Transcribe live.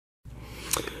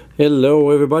Hello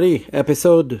everybody,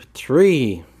 episode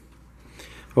 3.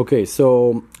 Okay,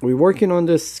 so we're working on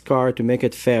this car to make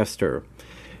it faster.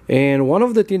 And one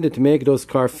of the things that make those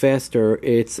cars faster,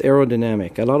 it's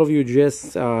aerodynamic. A lot of you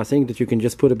just think that you can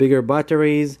just put a bigger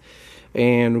batteries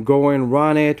and go and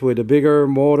run it with a bigger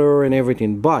motor and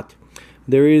everything. But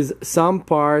there is some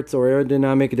parts or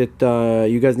aerodynamic that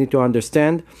you guys need to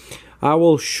understand. I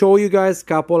will show you guys a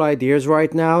couple ideas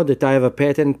right now that I have a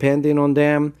patent pending on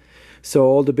them. So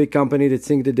all the big companies that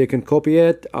think that they can copy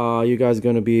it, you guys are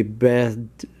going to be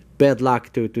bad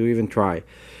luck to even try.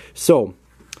 So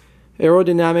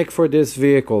aerodynamic for this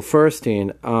vehicle. First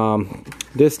thing,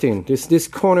 this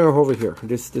corner over here,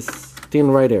 this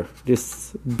thing right there,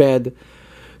 this bad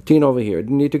thing over here,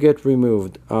 need to get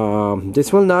removed.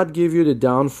 This will not give you the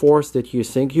downforce that you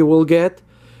think you will get.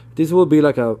 This will be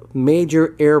like a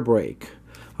major air brake.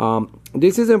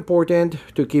 This is important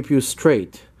to keep you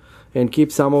straight and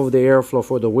keep some of the airflow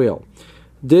for the wheel.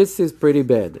 This is pretty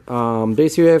bad.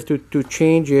 This you have to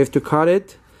change, you have to cut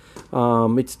it.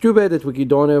 It's too bad that we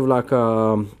don't have like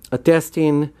a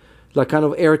testing, like kind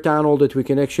of air tunnel that we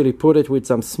can actually put it with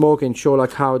some smoke and show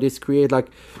like how this create like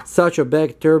such a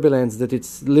big turbulence that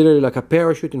it's literally like a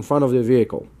parachute in front of the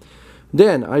vehicle.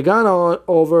 Then I got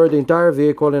over the entire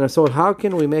vehicle and I thought, how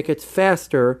can we make it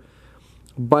faster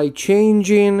by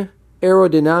changing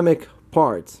aerodynamic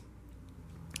parts?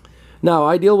 Now,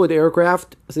 I deal with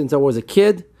aircraft since I was a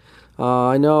kid.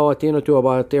 I know a thing or two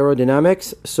about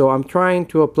aerodynamics, so I'm trying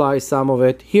to apply some of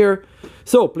it here.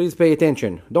 So please pay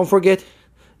attention. Don't forget,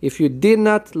 if you did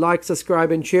not like,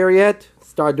 subscribe, and share yet,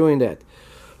 start doing that.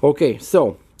 Okay,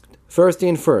 so first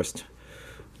thing first.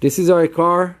 This is our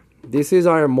car. This is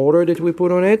our motor that we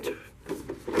put on it.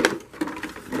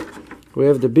 We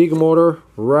have the big motor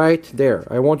right there.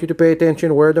 I want you to pay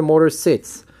attention where the motor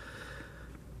sits.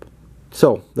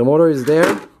 So the motor is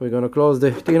there. We're going to close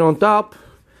the thing on top,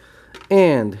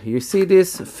 and you see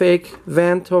this fake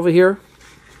vent over here.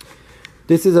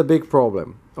 This is a big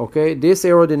problem. Okay, this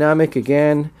aerodynamic,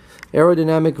 again,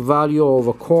 aerodynamic value of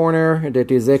a corner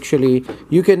that is actually,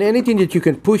 you can, anything that you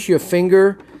can push your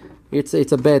finger, it's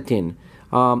a bad thing.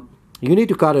 You need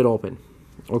to cut it open.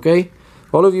 Okay,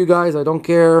 all of you guys, I don't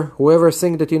care, whoever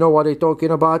thinks that you know what they're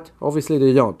talking about, obviously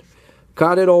they don't.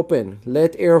 Cut it open.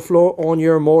 Let airflow on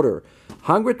your motor.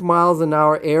 100 miles an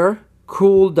hour air,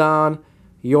 cool down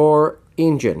your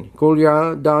engine, cool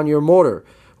down your motor.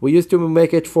 We used to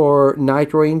make it for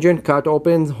nitro engine, cut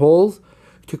open holes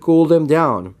to cool them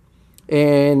down.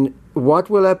 And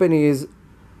what will happen is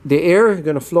the air is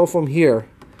going to flow from here,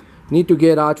 need to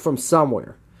get out from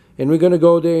somewhere. And we're going to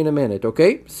go there in a minute,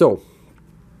 okay? So,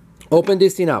 open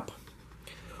this thing up.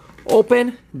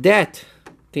 Open that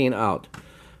thing out.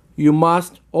 You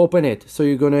must open it, so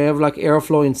you're going to have like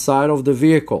airflow inside of the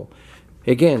vehicle.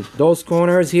 Again, those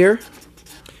corners here,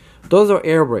 those are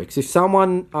air brakes. If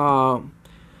someone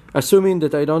assuming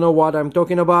that I don't know what I'm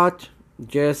talking about,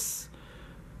 just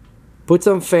put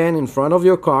some fan in front of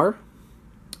your car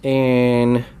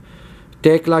and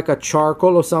take like a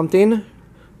charcoal or something,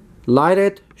 light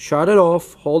it, shut it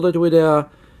off, hold it with a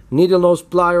needle nose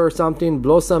plier or something,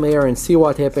 blow some air and see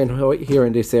what happened here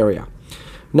in this area.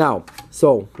 Now,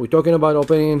 so we're talking about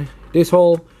opening this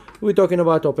hole, we're talking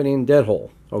about opening that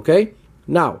hole, okay?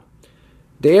 Now,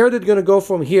 the air that's gonna go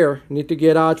from here need to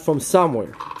get out from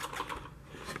somewhere.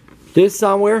 This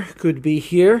somewhere could be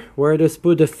here, where they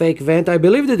put the fake vent. I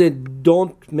believe that they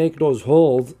don't make those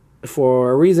holes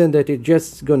for a reason that it's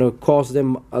just gonna cost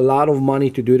them a lot of money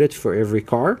to do that for every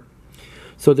car.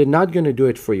 So they're not gonna do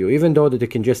it for you, even though that they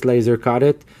can just laser cut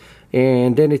it.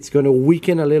 And then it's going to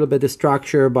weaken a little bit the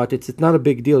structure, but it's not a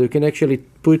big deal. You can actually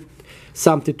put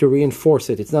something to reinforce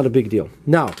it. It's not a big deal.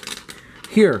 Now,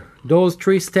 here, those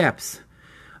 3 steps.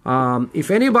 If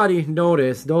anybody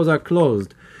noticed, those are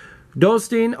closed. Those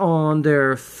things on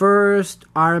their first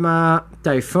ARRMA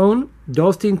Typhoon,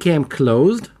 those things came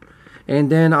closed.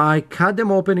 And then I cut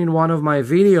them open in one of my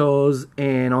videos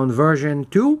and on version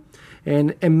 2.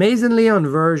 And amazingly on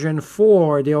version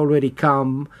 4, they already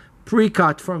come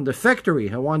pre-cut from the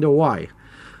factory. I wonder why.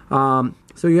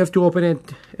 So you have to open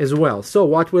it as well. So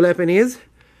what will happen is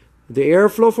the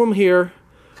airflow from here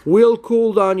will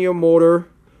cool down your motor.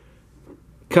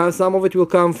 Some of it will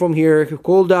come from here,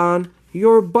 cool down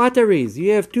your batteries.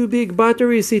 You have 2 big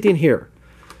batteries sitting here.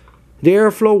 The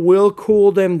airflow will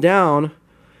cool them down,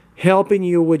 helping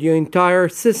you with your entire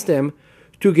system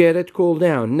to get it cooled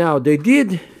down. Now they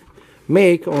did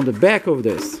make on the back of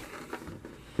this,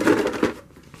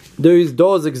 there is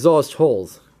those exhaust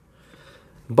holes,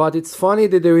 but it's funny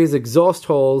that there is exhaust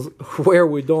holes where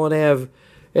we don't have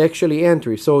actually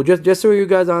entry. So just so you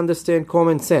guys understand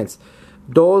common sense,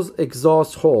 those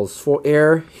exhaust holes for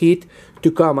air, heat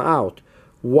to come out.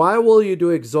 Why will you do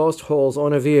exhaust holes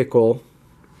on a vehicle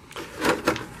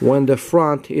when the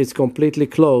front is completely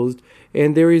closed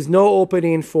and there is no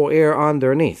opening for air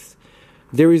underneath?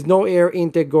 There is no air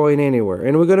intake going anywhere,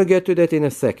 and we're going to get to that in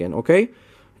a second, okay?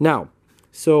 Now,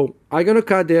 so I'm going to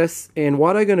cut this, and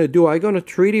what I'm going to do, I'm going to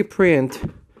 3D print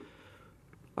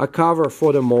a cover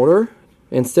for the motor.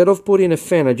 Instead of putting a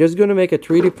fan, I'm just going to make a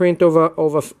 3D print of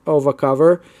a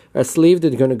cover, a sleeve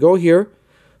that's going to go here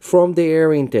from the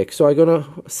air intake. So I'm going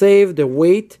to save the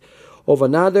weight of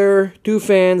another 2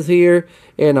 fans here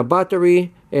and a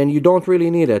battery, and you don't really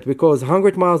need it because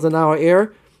 100 miles an hour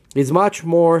air is much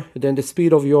more than the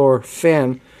speed of your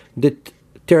fan that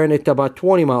turn it about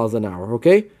 20 miles an hour,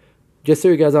 okay? Just so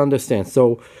you guys understand.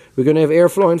 So we're going to have air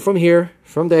flowing from here,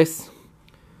 from this.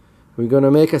 We're going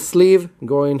to make a sleeve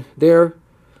going there,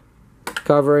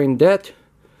 covering that,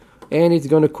 and it's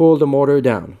going to cool the motor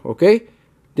down, okay?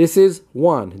 This is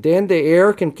one. Then the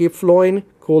air can keep flowing,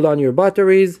 cool down your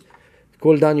batteries,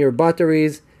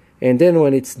 and then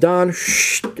when it's done,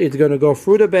 it's going to go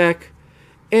through the back,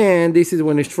 and this is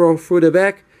when it's thrown through the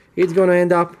back, it's going to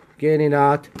end up getting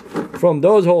out from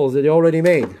those holes that you already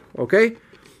made, okay?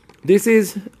 This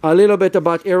is a little bit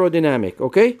about aerodynamic,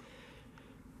 okay?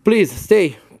 Please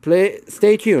stay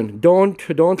tuned.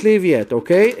 Don't leave yet,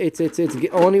 okay?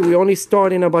 We're only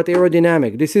starting about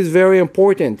aerodynamic. This is very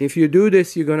important. If you do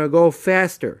this, you're gonna go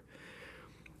faster.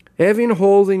 Having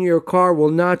holes in your car will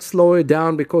not slow it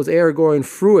down because air going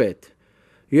through it.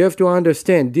 You have to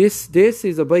understand this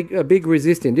is a big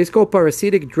resistance. This is called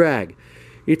parasitic drag.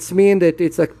 It's mean that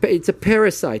it's a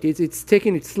parasite.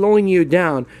 It's slowing you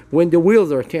down when the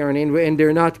wheels are turning and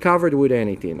they're not covered with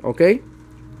anything, okay?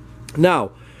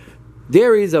 Now,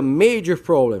 there is a major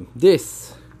problem.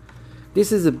 This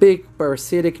is a big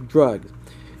parasitic drug.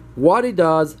 What it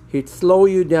does, it slows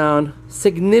you down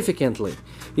significantly.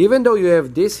 Even though you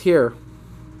have this here,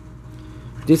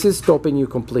 this is stopping you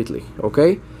completely,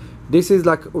 okay? This is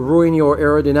like ruining your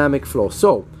aerodynamic flow.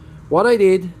 So, what I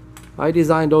did, I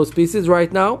designed those pieces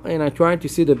right now, and I'm trying to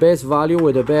see the best value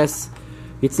with the best.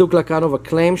 It looks like kind of a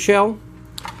clamshell.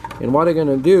 And what I'm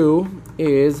gonna do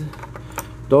is,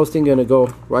 those things gonna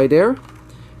go right there,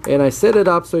 and I set it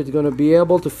up so it's gonna be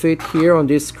able to fit here on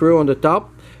this screw on the top,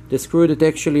 the screw that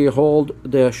actually hold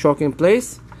the shock in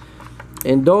place.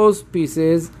 And those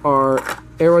pieces are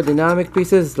aerodynamic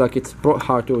pieces. Like, it's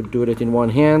hard to do that in one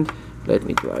hand. Let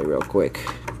me try real quick.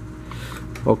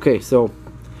 Okay, so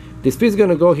this piece is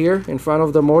gonna go here in front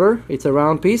of the motor. It's a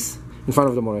round piece in front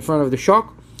of the motor, in front of the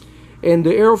shock, and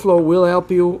the airflow will help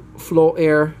you flow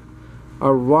air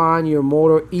around your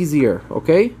motor easier,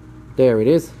 okay? There it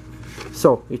is.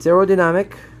 So it's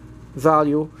aerodynamic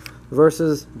value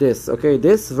versus this, okay?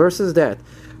 This versus that.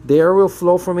 The air will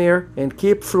flow from here and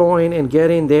keep flowing and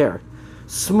get in there.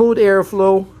 Smooth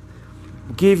airflow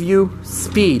give you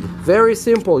speed. Very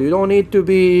simple. You don't need to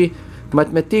be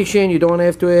mathematician. You don't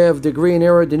have to have degree in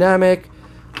aerodynamic.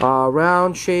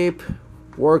 Round shape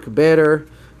work better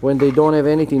when they don't have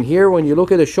anything here. When you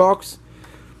look at the shocks,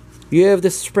 you have the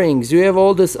springs, you have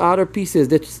all these other pieces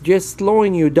that's just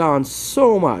slowing you down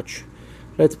so much.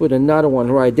 Let's put another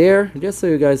one right there, just so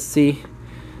you guys see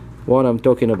what I'm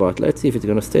talking about. Let's see if it's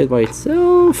gonna stay by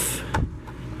itself.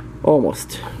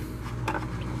 Almost.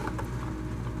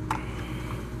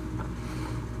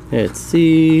 Let's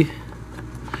see.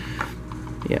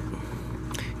 Yeah,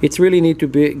 it's really need to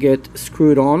get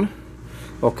screwed on.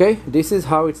 Okay, this is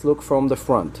how it's look from the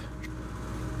front.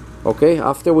 Okay,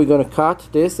 after we're gonna cut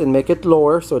this and make it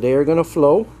lower so they're gonna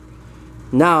flow.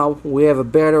 Now we have a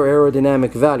better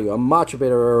aerodynamic value, a much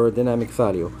better aerodynamic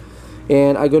value.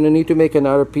 And I'm gonna need to make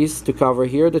another piece to cover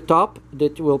here the top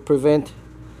that will prevent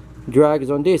drags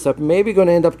on this. I'm maybe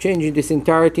gonna end up changing this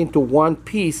entire thing to one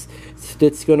piece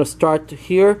that's gonna start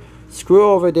here, screw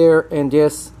over there, and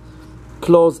just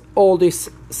close all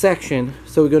this section.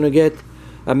 So we're gonna get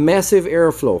a massive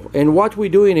airflow. And what we're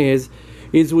doing is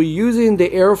we're using the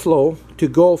airflow to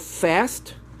go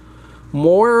fast,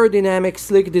 more aerodynamic,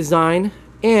 slick design,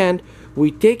 and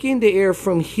we're taking the air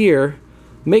from here,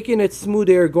 making it smooth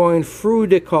air going through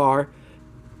the car,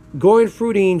 going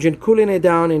through the engine, cooling it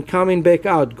down and coming back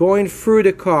out, going through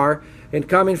the car and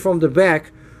coming from the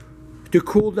back to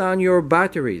cool down your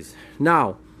batteries.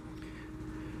 Now,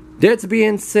 that's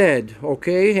being said,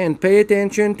 okay, and pay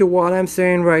attention to what I'm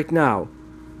saying right now.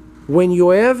 When you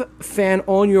have fan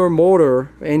on your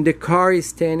motor and the car is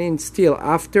standing still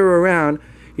after a round,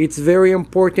 it's very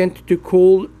important to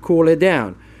cool it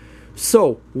down.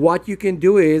 So what you can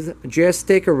do is just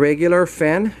take a regular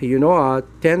fan, you know, a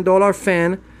 $10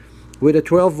 fan, with a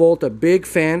 12 volt, a big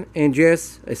fan, and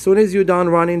just as soon as you're done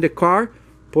running the car,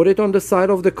 put it on the side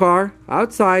of the car,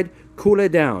 outside, cool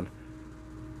it down.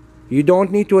 You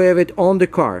don't need to have it on the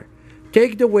car.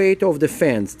 Take the weight of the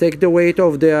fans, take the weight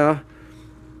of the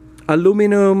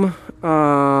aluminum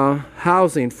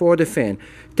housing for the fan,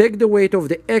 take the weight of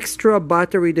the extra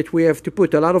battery that we have to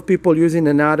put. A lot of people using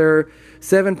another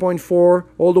 7.4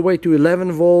 all the way to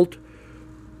 11 volt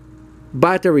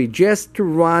battery just to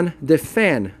run the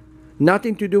fan.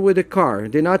 Nothing to do with the car.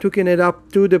 They're not hooking it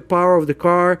up to the power of the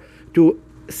car, to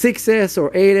 6S or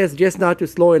 8S, just not to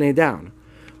slow it down.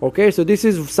 Okay, so this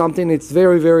is something that's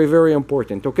very, very, very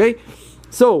important. Okay,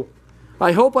 so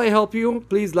I hope I help you.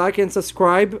 Please like and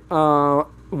subscribe.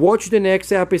 Watch the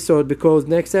next episode, because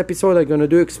next episode I'm going to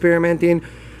do experimenting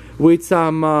with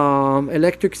some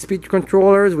electric speed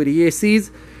controllers with ESCs.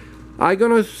 I'm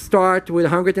going to start with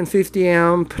 150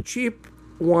 amp cheap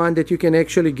one that you can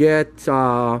actually get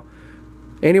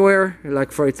anywhere,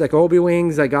 like it's like Hobby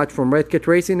Wings I got from Red Cat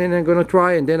Racing, and I'm gonna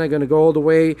try, and then I'm gonna go all the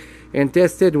way and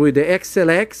test it with the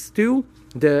XLX2,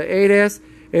 the 8S,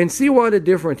 and see what the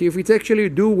difference, if it's actually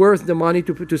worth the money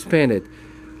to spend it.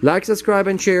 Like, subscribe,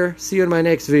 and share. See you in my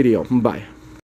next video. Bye.